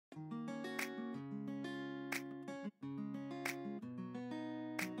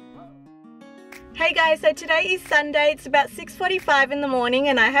Hey guys, so today is Sunday. It's about 6:45 in the morning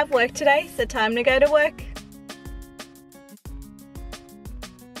and I have work today, so time to go to work.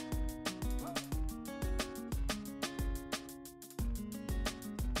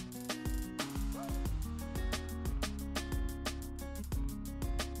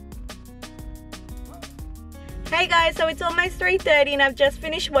 Hey guys, so it's almost 3:30 and I've just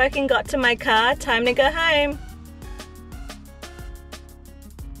finished work and got to my car. Time to go home.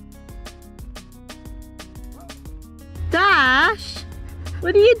 Dash,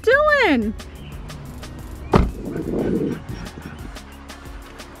 what are you doing?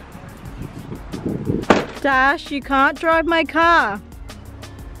 Dash, you can't drive my car.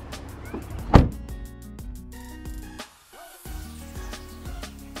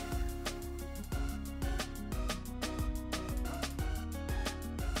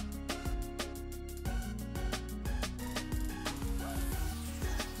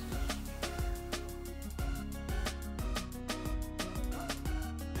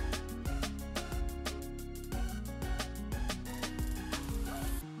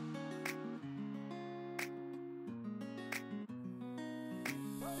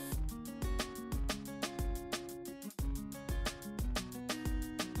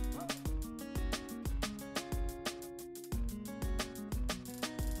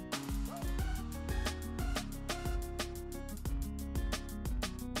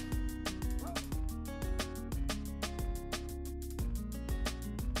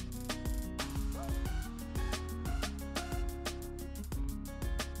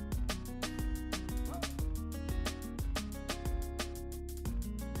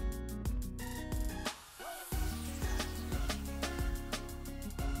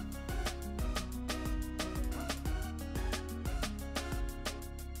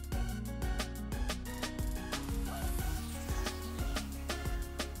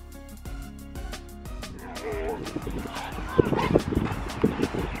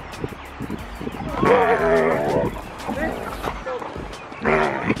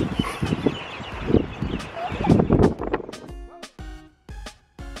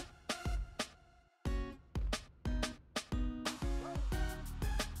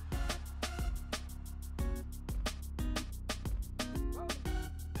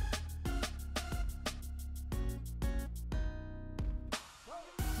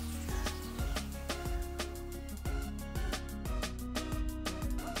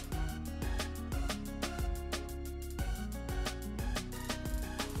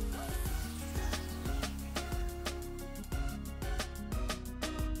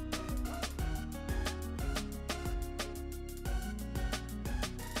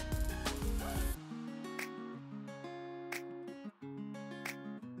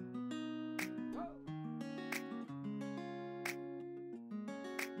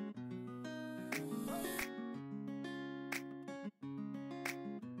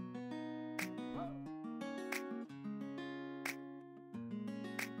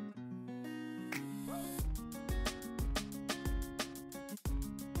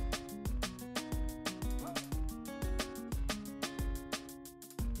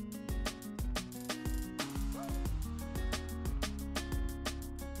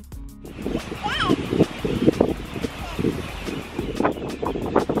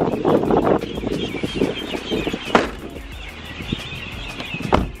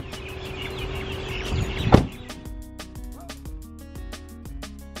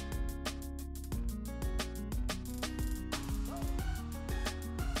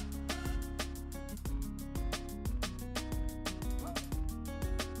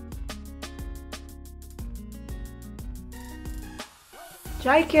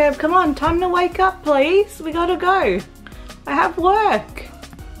 Jacob, come on, time to wake up please. We gotta go. I have work.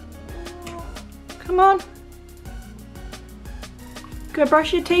 Come on. Go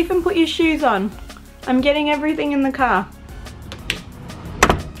brush your teeth and put your shoes on. I'm getting everything in the car.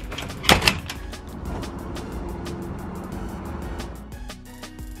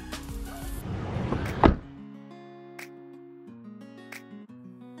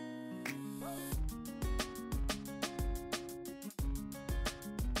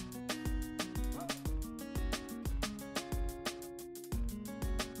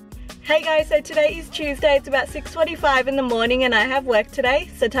 Hey guys, so today is Tuesday, it's about 6:45 in the morning and I have work today,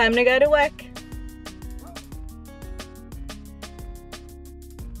 so time to go to work.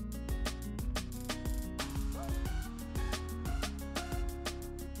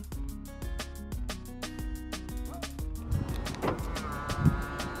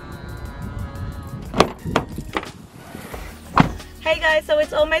 Hey guys, so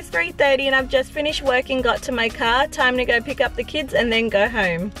it's almost 3:30 and I've just finished work and got to my car. Time to go pick up the kids and then go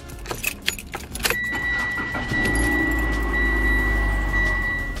home.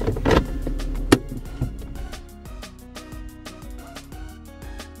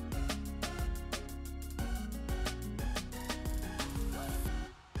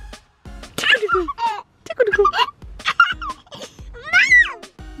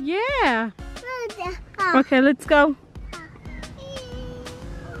 Yeah. Okay, let's go.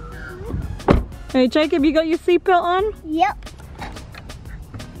 Hey, Jacob, you got your seatbelt on? Yep.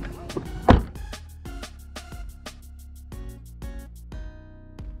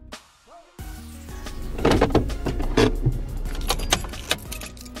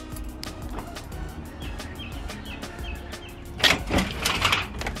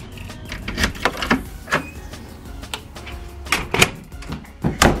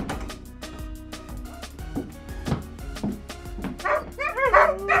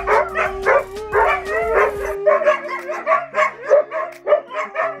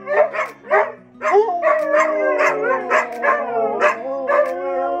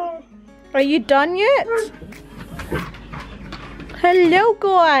 Are you done yet? Hello,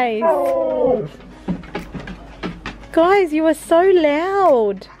 guys. Guys, you are so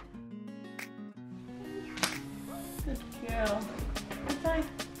loud. Good girl. Good girl.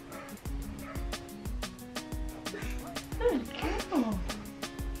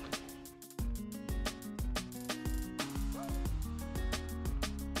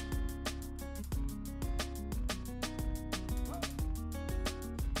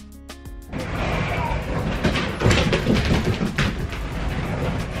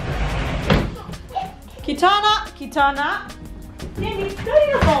 Kitana. Sandy, go to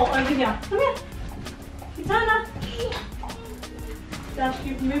your bowl over here. Come here. Kitana. Dash,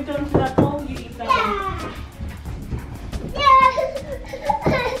 you've moved on to that bowl. You eat that one.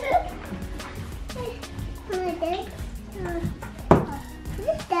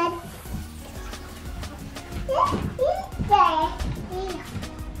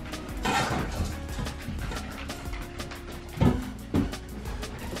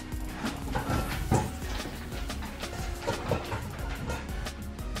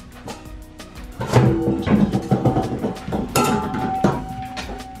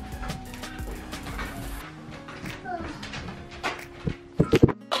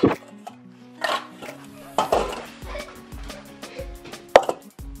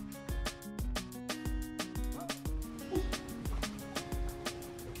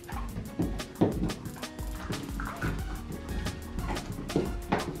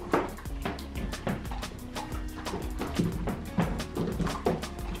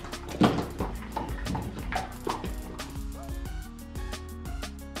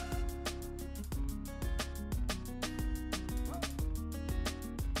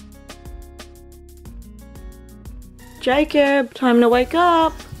 Jacob, time to wake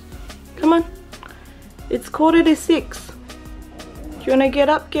up. Come on. It's 6:15. Do you want to get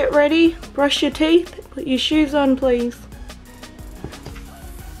up, get ready, brush your teeth, put your shoes on, please?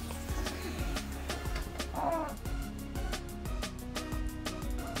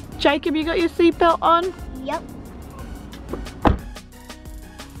 Jacob, you got your seatbelt on? Yep.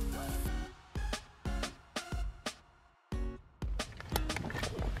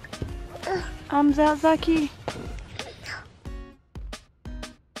 Arms out, Zaki.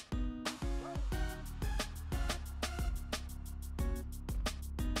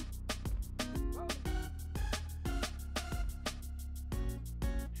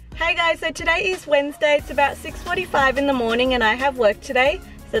 Hey guys, so today is Wednesday. It's about 6:45 in the morning and I have work today,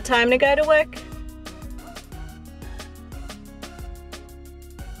 so time to go to work.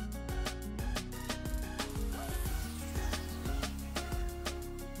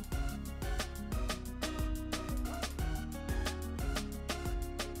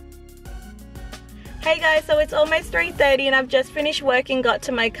 Hey guys, so it's almost 3:30 and I've just finished work and got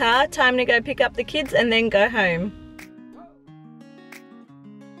to my car. Time to go pick up the kids and then go home.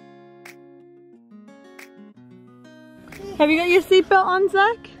 Have you got your seatbelt on,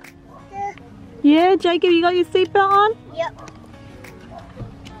 Zach? Yeah, Jacob, you got your seatbelt on? Yep.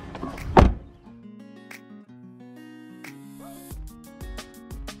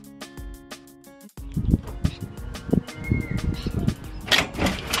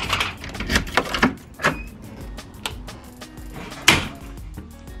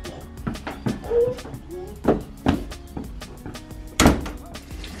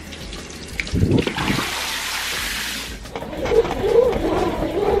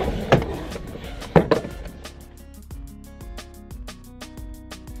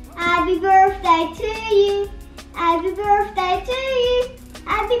 Happy birthday to you. Happy birthday to you.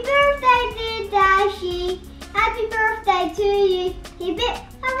 Happy birthday, dear Dashi. Happy birthday to you. Hip hip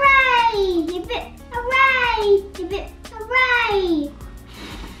hooray! Hip hip hooray! Hip hip hooray!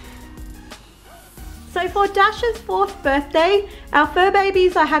 So for Dash's 4th birthday, our fur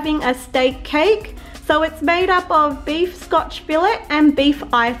babies are having a steak cake. So it's made up of beef Scotch fillet and beef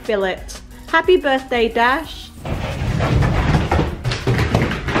eye fillet. Happy birthday, Dash.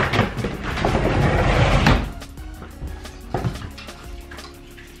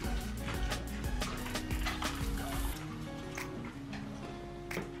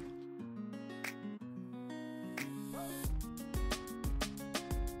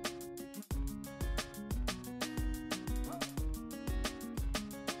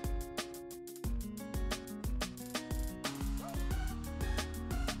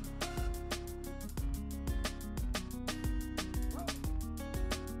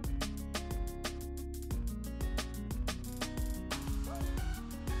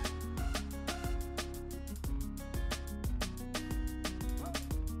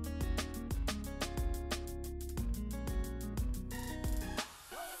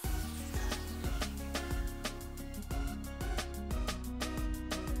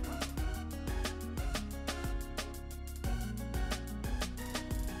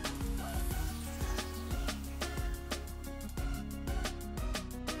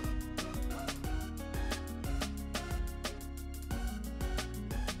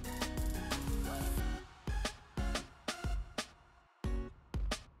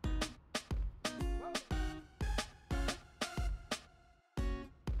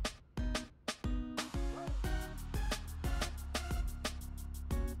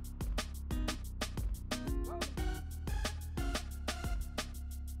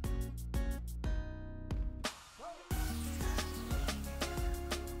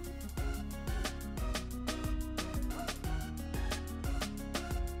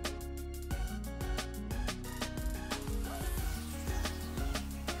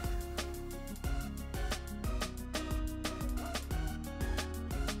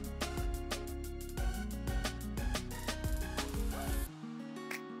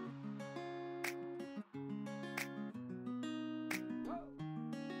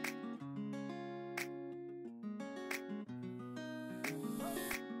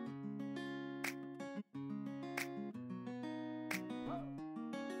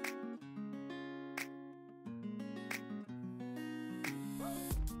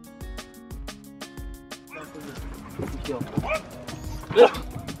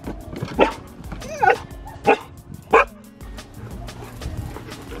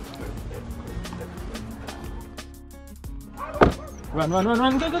 Run,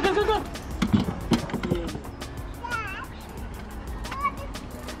 go.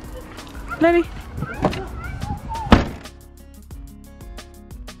 Lily.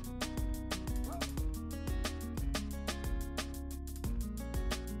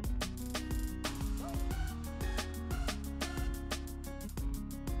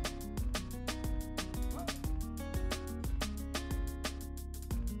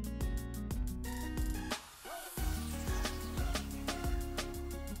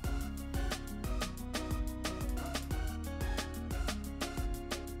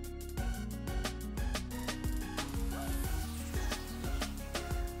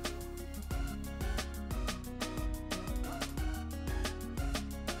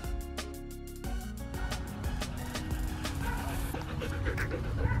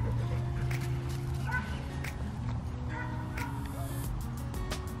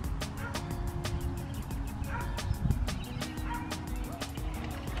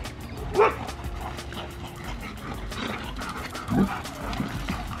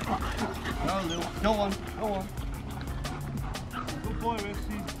 Go on. Good boy,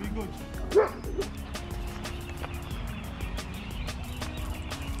 Wesley. Be good.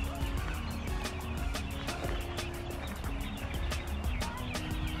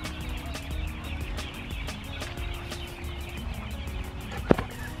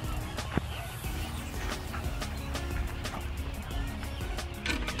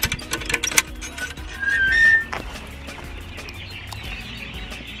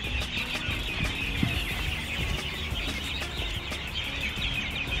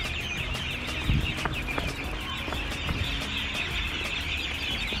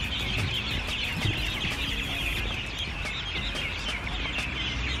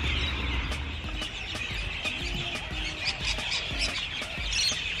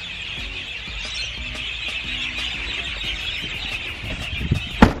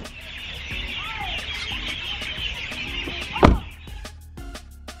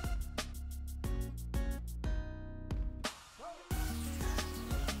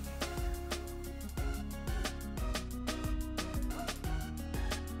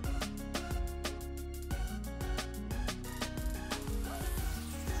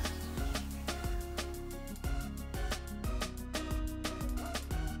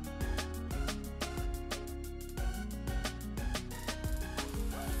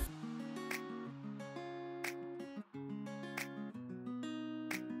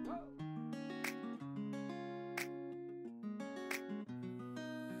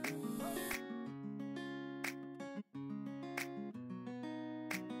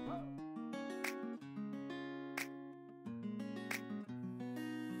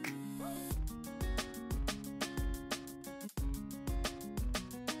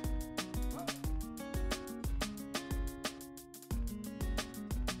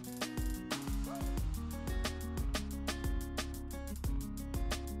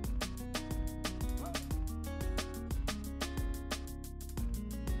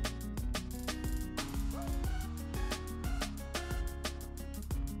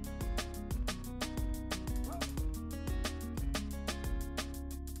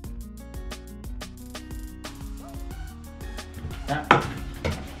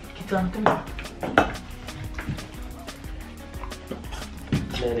 done. Come on.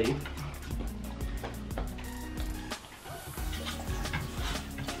 Ready?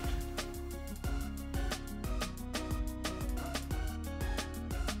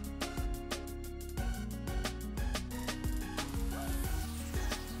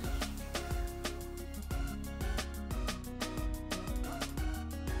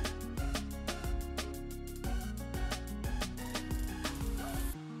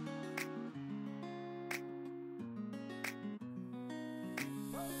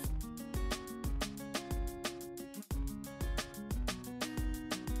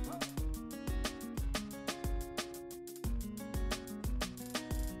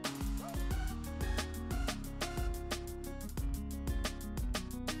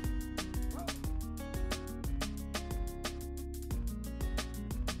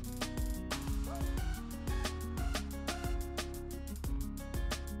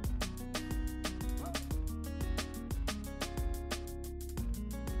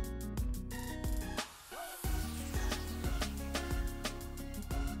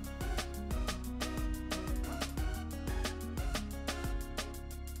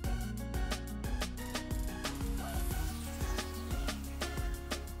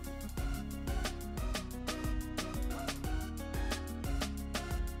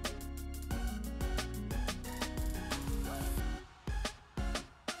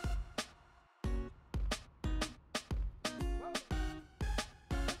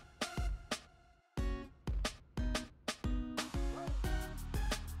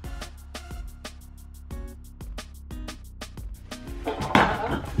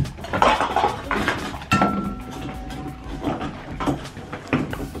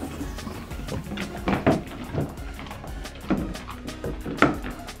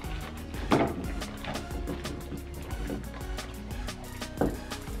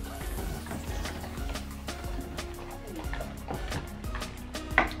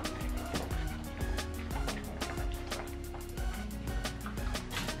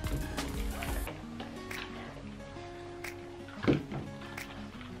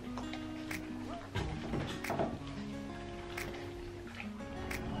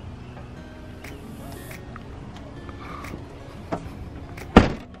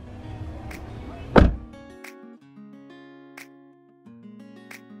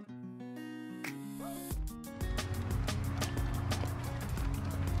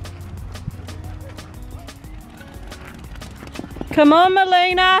 Come on,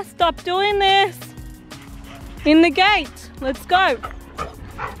 Melina, stop doing this. In the gate, let's go.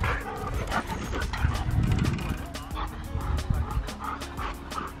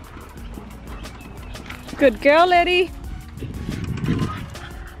 Good girl, Eddie.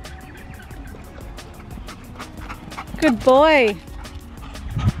 Good boy.